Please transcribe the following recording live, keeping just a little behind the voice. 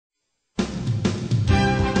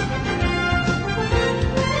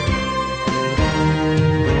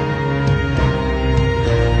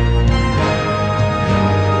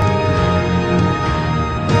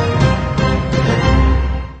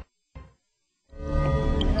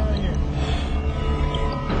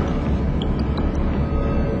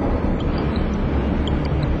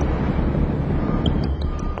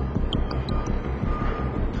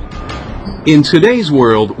In today's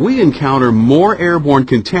world, we encounter more airborne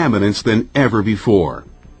contaminants than ever before.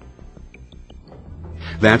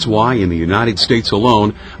 That's why in the United States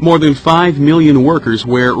alone, more than 5 million workers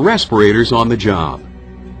wear respirators on the job.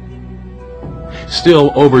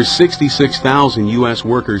 Still, over 66,000 U.S.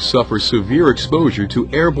 workers suffer severe exposure to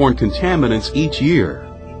airborne contaminants each year,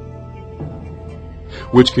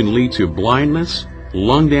 which can lead to blindness,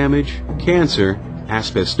 lung damage, cancer,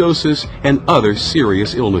 asbestosis, and other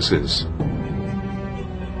serious illnesses.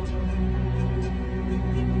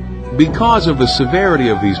 Because of the severity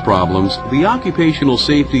of these problems, the Occupational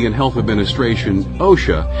Safety and Health Administration,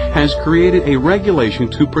 OSHA, has created a regulation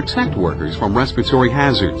to protect workers from respiratory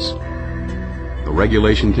hazards. The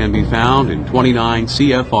regulation can be found in 29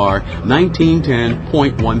 CFR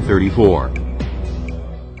 1910.134.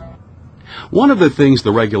 One of the things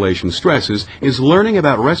the regulation stresses is learning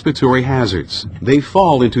about respiratory hazards. They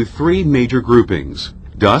fall into 3 major groupings: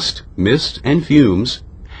 dust, mist, and fumes,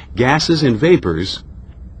 gases and vapors,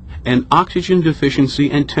 and oxygen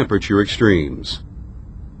deficiency and temperature extremes.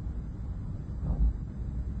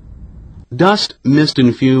 Dust, mist,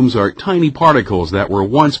 and fumes are tiny particles that were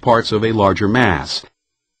once parts of a larger mass.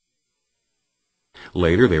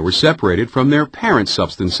 Later, they were separated from their parent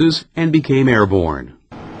substances and became airborne.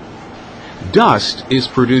 Dust is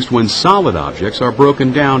produced when solid objects are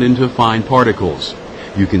broken down into fine particles.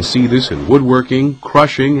 You can see this in woodworking,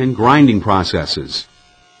 crushing, and grinding processes.